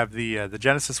throwbacks. They have the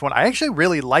Genesis one. I actually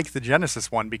really like the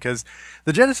Genesis one because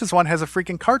the Genesis one has a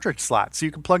freaking cartridge slot, so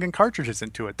you can plug in cartridges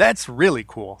into it. That's really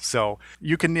cool. So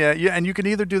you can and you can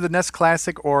either do the NES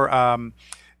Classic or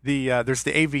there's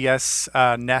the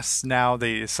AVS NES now.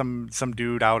 Some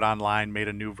dude out online made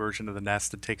a new version of the NES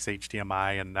that takes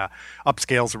HDMI and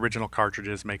upscales original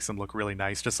cartridges, makes them look really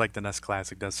nice, just like the NES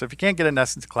Classic does. So if you can't get a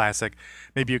NES Classic,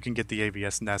 maybe you can get the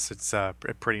AVS NES. It's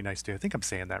pretty nice too. I think I'm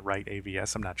saying that right,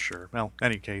 AVS. I'm not sure. Well, in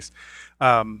any case,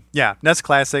 yeah, NES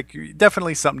Classic,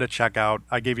 definitely something to check out.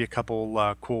 I gave you a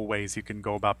couple cool ways you can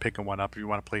go about picking one up if you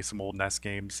want to play some old NES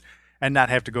games and not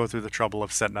have to go through the trouble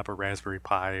of setting up a Raspberry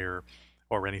Pi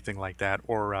or anything like that,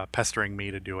 or pestering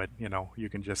me to do it. You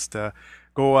can just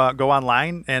go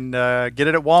online and get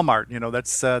it at Walmart.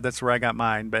 That's where I got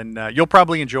mine. And you'll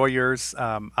probably enjoy yours.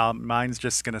 Mine's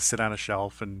just gonna sit on a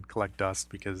shelf and collect dust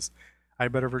because I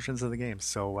have better versions of the games.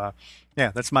 So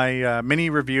yeah, that's my mini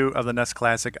review of the NES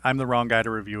Classic. I'm the wrong guy to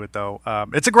review it though.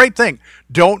 It's a great thing.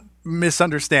 Don't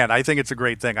misunderstand. I think it's a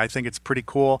great thing. I think it's pretty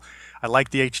cool. I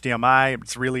like the HDMI.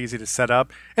 It's really easy to set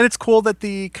up. And it's cool that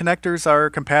the connectors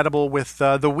are compatible with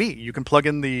the Wii. You can plug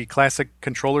in the classic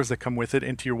controllers that come with it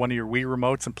into one of your Wii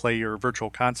remotes and play your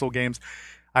Virtual Console games.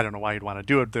 I don't know why you'd want to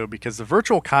do it, though, because the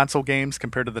Virtual Console games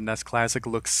compared to the NES Classic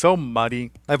look so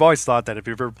muddy. I've always thought that if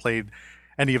you've ever played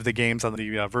any of the games on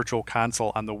the Virtual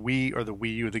Console on the Wii or the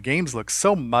Wii U, the games look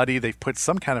so muddy. They've put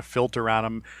some kind of filter on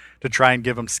them to try and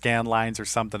give them scan lines or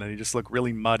something, and they just look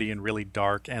really muddy and really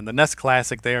dark. And the NES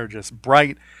Classic, they are just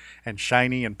bright and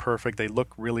shiny and perfect. They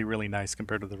look really, really nice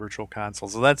compared to the Virtual Console,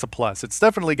 so that's a plus. It's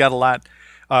definitely got a lot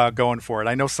going for it.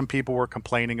 I know some people were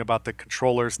complaining about the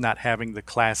controllers not having the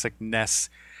classic NES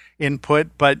input,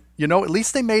 but at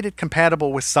least they made it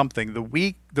compatible with something. The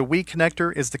Wii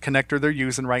connector is the connector they're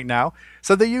using right now,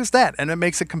 so they use that, and it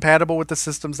makes it compatible with the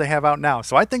systems they have out now.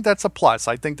 So I think that's a plus.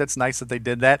 I think that's nice that they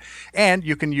did that, and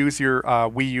you can use your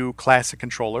Wii U Classic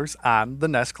controllers on the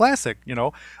NES Classic.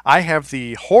 I have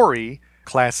the Hori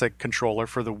Classic controller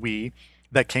for the Wii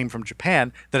that came from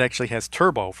Japan that actually has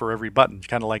turbo for every button,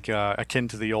 kind of like akin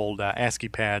to the old ASCII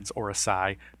pads or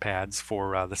ASCII pads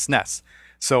for the SNES.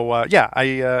 So yeah,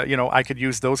 I could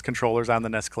use those controllers on the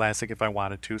NES Classic if I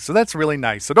wanted to. So that's really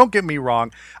nice. So don't get me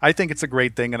wrong. I think it's a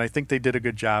great thing, and I think they did a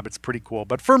good job. It's pretty cool.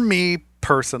 But for me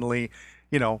personally,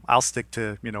 I'll stick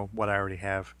to what I already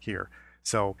have here.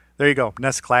 So there you go,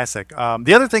 NES Classic.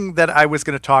 The other thing that I was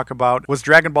going to talk about was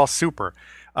Dragon Ball Super.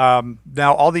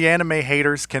 Now, all the anime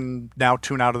haters can now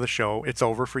tune out of the show. It's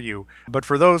over for you. But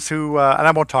for those who, and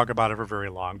I won't talk about it for very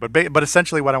long, but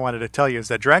essentially what I wanted to tell you is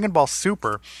that Dragon Ball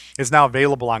Super is now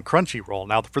available on Crunchyroll.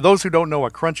 Now, for those who don't know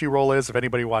what Crunchyroll is, if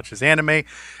anybody watches anime,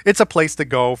 it's a place to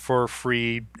go for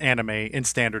free anime in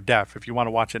standard def. If you want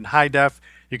to watch it in high def,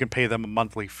 you can pay them a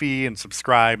monthly fee and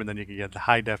subscribe, and then you can get the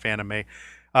high def anime.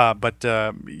 But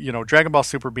Dragon Ball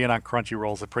Super being on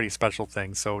Crunchyroll is a pretty special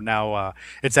thing. So now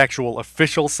it's actual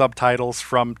official subtitles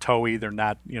from Toei. They're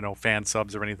not, fan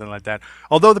subs or anything like that.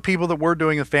 Although the people that were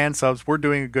doing the fan subs were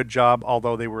doing a good job,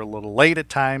 although they were a little late at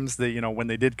times. When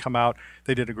they did come out,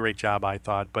 they did a great job, I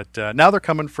thought. But now they're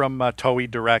coming from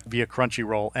Toei direct via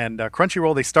Crunchyroll. And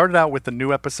Crunchyroll, they started out with the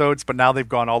new episodes, but now they've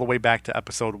gone all the way back to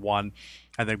episode 1,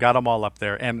 and they've got them all up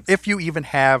there. And if you even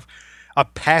have a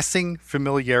passing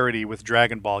familiarity with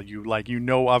Dragon Ball, you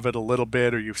know of it a little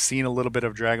bit or you've seen a little bit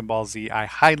of Dragon Ball Z, I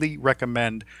highly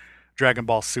recommend Dragon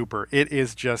Ball Super. It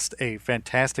is just a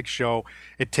fantastic show.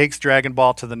 It takes Dragon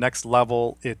Ball to the next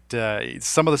level.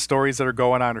 Some of the stories that are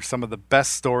going on are some of the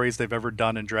best stories they've ever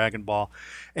done in Dragon Ball,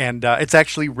 and it's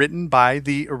actually written by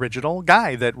the original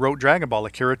guy that wrote Dragon Ball,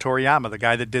 Akira Toriyama, the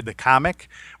guy that did the comic,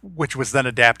 which was then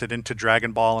adapted into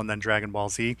Dragon Ball and then Dragon Ball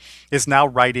Z, is now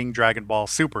writing Dragon Ball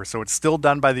Super. So it's still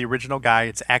done by the original guy.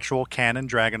 It's actual canon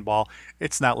Dragon Ball.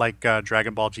 It's not like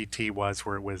Dragon Ball GT was,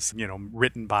 where it was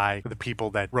written by the people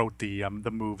that wrote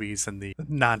the movies and the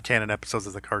non-canon episodes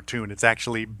of the cartoon. It's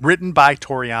actually written by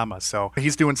Toriyama, so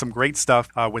he's doing some great stuff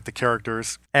with the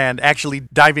characters and actually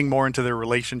diving more into their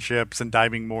relationships and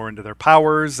diving more into their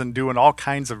powers and doing all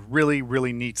kinds of really,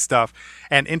 really neat stuff,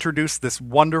 and introduced this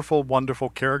wonderful, wonderful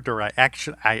character. I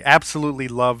absolutely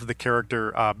love the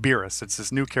character Beerus. It's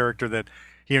this new character that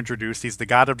he introduced. He's the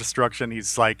god of destruction.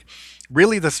 He's like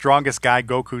really the strongest guy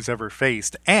Goku's ever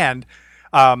faced, and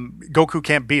Goku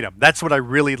can't beat him. That's what I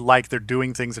really like. They're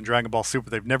doing things in Dragon Ball Super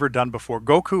they've never done before.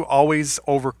 Goku always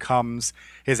overcomes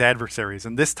his adversaries,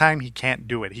 and this time he can't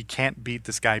do it. He can't beat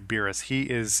this guy Beerus. He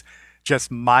is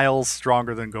just miles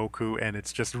stronger than Goku, and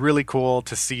it's just really cool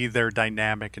to see their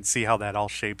dynamic and see how that all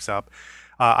shapes up.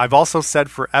 I've also said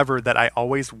forever that I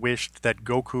always wished that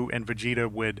Goku and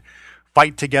Vegeta would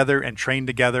fight together and train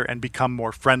together and become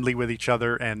more friendly with each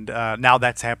other, and now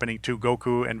that's happening too.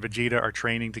 Goku and Vegeta are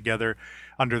training together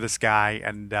under the sky,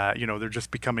 and they're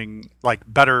just becoming like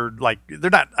better. Like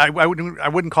they're not. I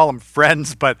wouldn't call them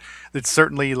friends, but it's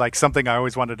certainly like something I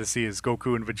always wanted to see is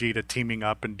Goku and Vegeta teaming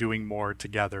up and doing more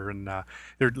together. And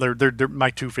they're my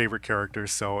two favorite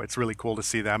characters, so it's really cool to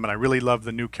see them. And I really love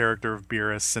the new character of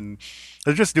Beerus, and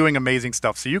they're just doing amazing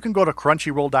stuff. So you can go to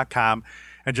Crunchyroll.com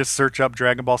and just search up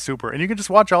Dragon Ball Super, and you can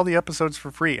just watch all the episodes for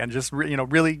free and just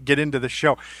really get into the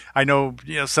show. I know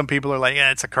some people are like, yeah,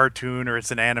 it's a cartoon or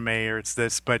it's an anime or it's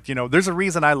this, but there's a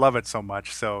reason I love it so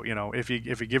much. So if you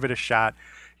give it a shot,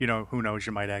 who knows,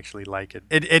 you might actually like it.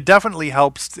 It definitely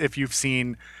helps if you've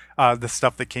seen the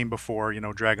stuff that came before,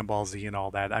 Dragon Ball Z and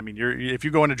all that. I mean, if you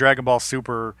go into Dragon Ball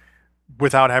Super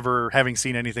without ever having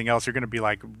seen anything else, you're going to be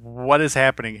like, what is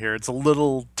happening here? It's a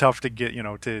little tough to get,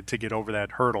 to get over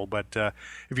that hurdle. But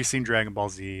if you've seen Dragon Ball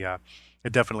Z,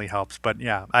 it definitely helps. But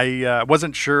yeah, I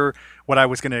wasn't sure what I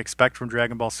was going to expect from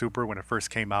Dragon Ball Super when it first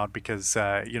came out because,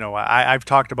 I've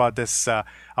talked about this on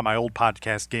my old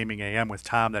podcast, Gaming AM with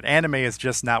Tom, that anime is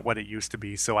just not what it used to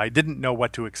be. So I didn't know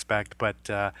what to expect, but,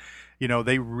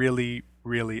 they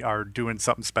really are doing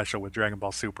something special with Dragon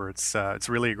Ball Super. It's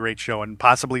really a great show and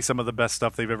possibly some of the best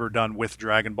stuff they've ever done with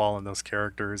Dragon Ball and those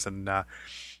characters. And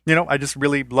I just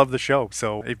really love the show.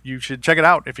 So if you should check it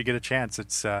out if you get a chance.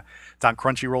 It's on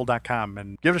Crunchyroll.com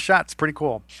and give it a shot. It's pretty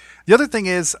cool. The other thing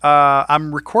is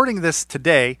I'm recording this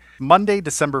today, Monday,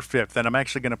 December 5th, and I'm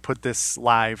actually going to put this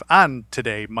live on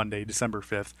today, Monday, December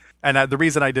 5th. And the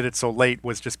reason I did it so late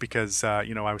was just because I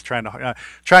was trying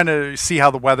to see how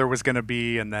the weather was going to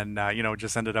be, and then it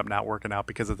just ended up not working out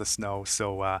because of the snow.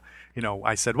 So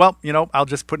I said, well,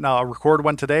 I'll record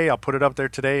one today. I'll put it up there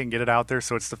today and get it out there.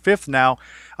 So it's the 5th now.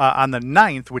 On the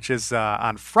 9th, which is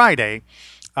on Friday,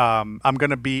 I'm going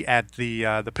to be at the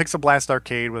Pixel Blast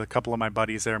Arcade with a couple of my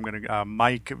buddies there. I'm going to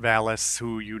Mike Vallis,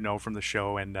 who you know from the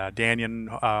show, and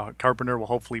Daniel Carpenter will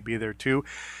hopefully be there too,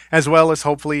 as well as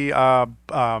hopefully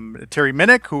Terry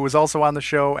Minnick, who was also on the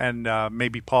show, and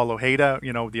maybe Paul Ojeda,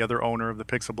 the other owner of the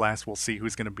Pixel Blast. We'll see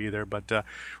who's going to be there, but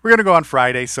we're going to go on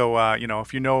Friday. So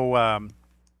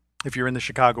if you're in the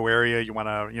Chicago area, you want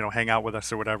to, hang out with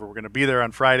us or whatever, we're going to be there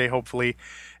on Friday, hopefully.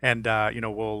 And, there's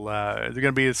going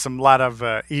to be a lot of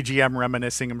EGM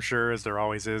reminiscing, I'm sure, as there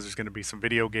always is. There's going to be some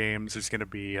video games. There's going to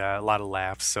be a lot of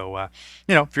laughs. So,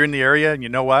 if you're in the area and you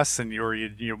know us and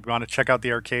you want to check out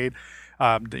the arcade,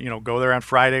 go there on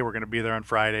Friday. We're going to be there on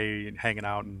Friday hanging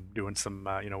out and doing some,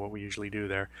 what we usually do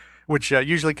there, which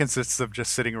usually consists of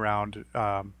just sitting around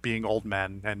being old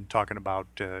men and talking about,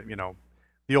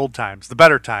 the old times, the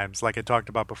better times, like I talked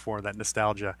about before, that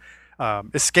nostalgia,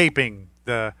 escaping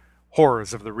the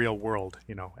horrors of the real world,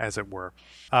 as it were.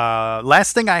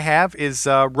 Last thing I have is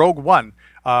Rogue One.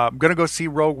 I'm going to go see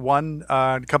Rogue One in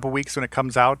a couple weeks when it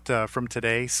comes out from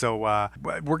today. So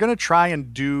we're going to try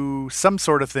and do some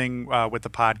sort of thing with the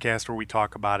podcast where we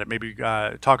talk about it, maybe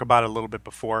talk about it a little bit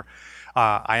before.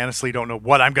 I honestly don't know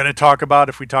what I'm going to talk about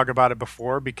if we talk about it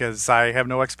before, because I have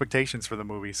no expectations for the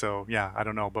movie. So yeah, I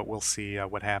don't know, but we'll see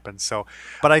what happens. So,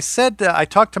 but I said I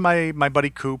talked to my buddy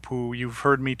Coop, who you've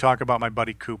heard me talk about my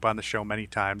buddy Coop on the show many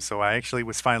times. So I actually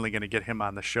was finally going to get him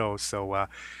on the show. So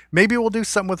maybe we'll do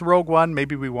something with Rogue One.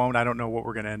 Maybe we won't. I don't know what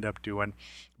we're going to end up doing.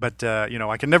 But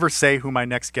I can never say who my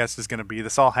next guest is going to be.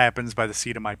 This all happens by the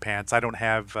seat of my pants. I don't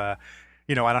have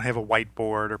I don't have a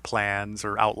whiteboard or plans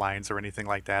or outlines or anything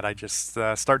like that. I just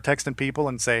start texting people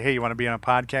and say, hey, you want to be on a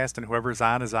podcast? And whoever's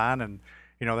on is on. And,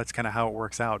 that's kind of how it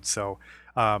works out. So,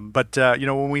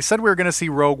 when we said we were going to see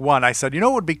Rogue One, I said, it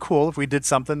would be cool if we did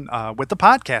something with the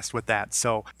podcast with that.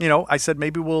 So, I said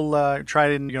maybe we'll try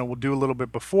and, we'll do a little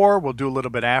bit before, we'll do a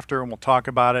little bit after, and we'll talk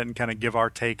about it and kind of give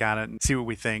our take on it and see what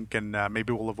we think. And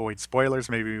maybe we'll avoid spoilers.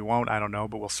 Maybe we won't. I don't know.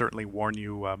 But we'll certainly warn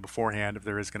you beforehand if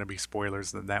there is going to be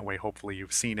spoilers. Then that way, hopefully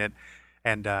you've seen it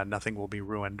and nothing will be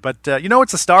ruined. But,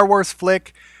 it's a Star Wars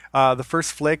flick. The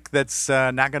first flick that's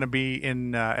not going to be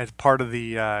in as part of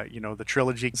the the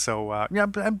trilogy. So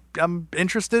I'm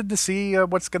interested to see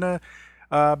what's going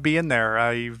to be in there.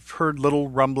 I've heard little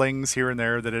rumblings here and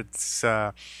there that it's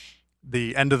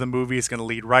the end of the movie is going to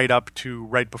lead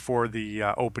right before the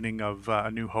opening of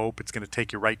A New Hope. It's going to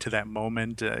take you right to that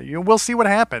moment. We'll see what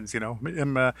happens.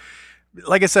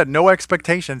 Like I said, no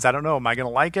expectations. I don't know. Am I going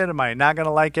to like it? Am I not going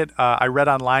to like it? I read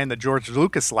online that George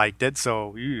Lucas liked it,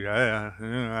 so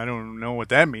I don't know what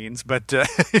that means. But,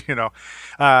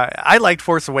 I liked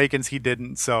Force Awakens. He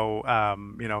didn't. So,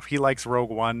 if he likes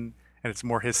Rogue One and it's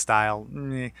more his style,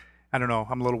 I don't know.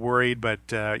 I'm a little worried, but,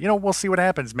 we'll see what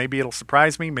happens. Maybe it'll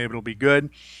surprise me. Maybe it'll be good.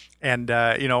 And,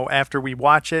 after we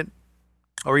watch it,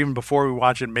 or even before we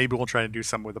watch it, maybe we'll try to do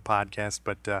something with the podcast.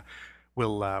 But,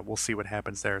 we'll see what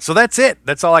happens there. So that's it.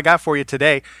 That's all I got for you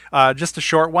today. Just a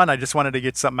short one. I just wanted to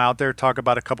get something out there, talk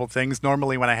about a couple things.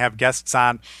 Normally when I have guests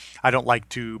on, I don't like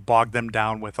to bog them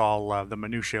down with all the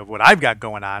minutiae of what I've got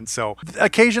going on. So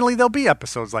occasionally there'll be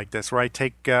episodes like this where I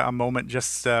take a moment,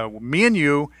 just me and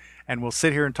you, and we'll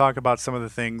sit here and talk about some of the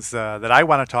things that I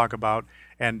want to talk about.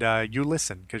 And you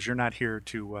listen, because you're not here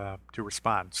to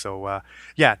respond. So,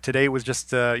 today was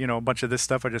just, a bunch of this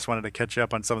stuff. I just wanted to catch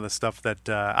up on some of the stuff that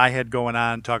I had going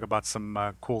on, talk about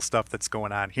some cool stuff that's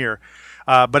going on here.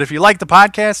 But if you like the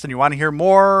podcast and you want to hear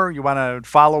more, you want to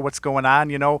follow what's going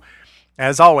on,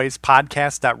 as always,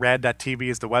 podcast.rad.tv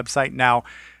is the website. Now,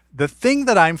 the thing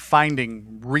that I'm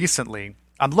finding recently,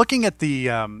 I'm looking at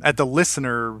the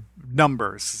listener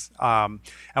numbers, and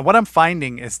what I'm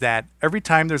finding is that every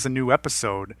time there's a new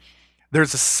episode,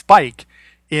 there's a spike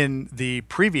in the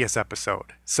previous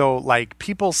episode. So, like,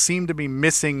 people seem to be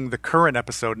missing the current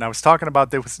episode. And I was talking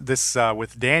about this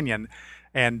with Danyan,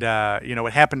 and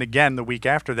it happened again the week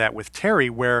after that with Terry,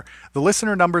 where the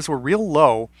listener numbers were real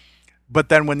low. But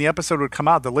then when the episode would come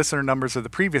out, the listener numbers of the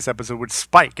previous episode would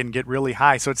spike and get really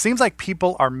high. So it seems like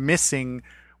people are missing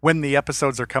when the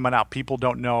episodes are coming out. People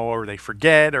don't know, or they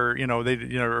forget, or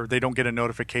or they don't get a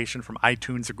notification from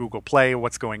iTunes or Google Play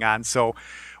what's going on. So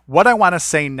what I want to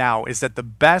say now is that the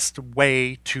best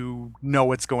way to know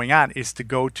what's going on is to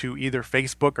go to either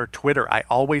Facebook or Twitter. I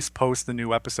always post the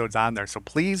new episodes on there. So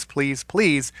please, please,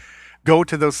 please go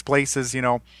to those places,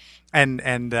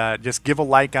 and just give a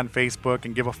like on Facebook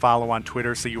and give a follow on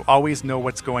Twitter, so you always know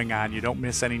what's going on. You don't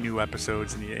miss any new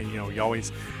episodes, and you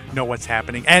always know what's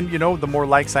happening. And the more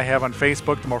likes I have on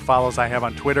Facebook, the more follows I have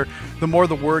on Twitter, the more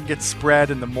the word gets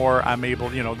spread, and the more I'm able,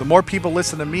 the more people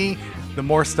listen to me, the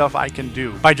more stuff I can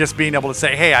do by just being able to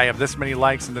say, hey, I have this many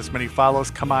likes and this many follows.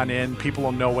 Come on in. People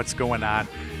will know what's going on.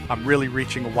 I'm really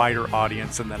reaching a wider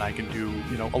audience, and then I can do,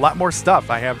 a lot more stuff.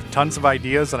 I have tons of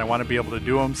ideas, and I want to be able to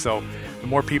do them. So the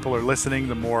more people are listening,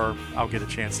 the more I'll get a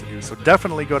chance to do. So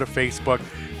definitely go to Facebook.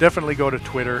 Definitely go to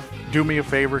Twitter. Do me a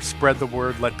favor, spread the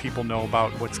word. Let people know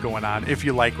about what's going on if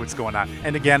you like what's going on.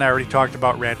 And again, I already talked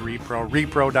about Rad Repro.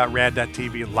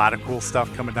 Repro.rad.tv. A lot of cool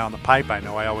stuff coming down the pipe. I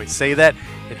know I always say that.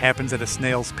 It happens at a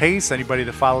snail's pace. Anybody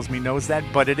that follows me knows that.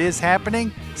 But it is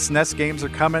happening. SNES games are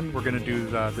coming. We're going to do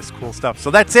this cool stuff.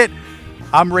 So that's it.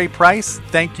 I'm Ray Price.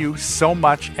 Thank you so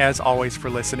much, as always, for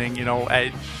listening.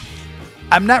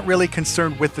 I'm not really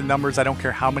concerned with the numbers. I don't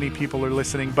care how many people are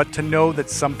listening, but to know that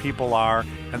some people are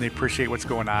and they appreciate what's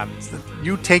going on.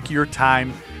 You take your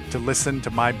time to listen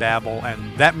to my babble,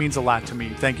 and that means a lot to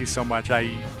me. Thank you so much.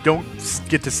 I don't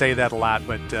get to say that a lot,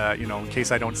 but in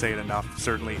case I don't say it enough,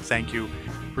 certainly thank you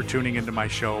for tuning into my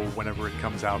show whenever it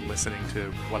comes out, listening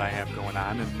to what I have going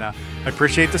on, and I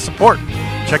appreciate the support.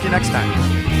 Check you next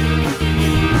time.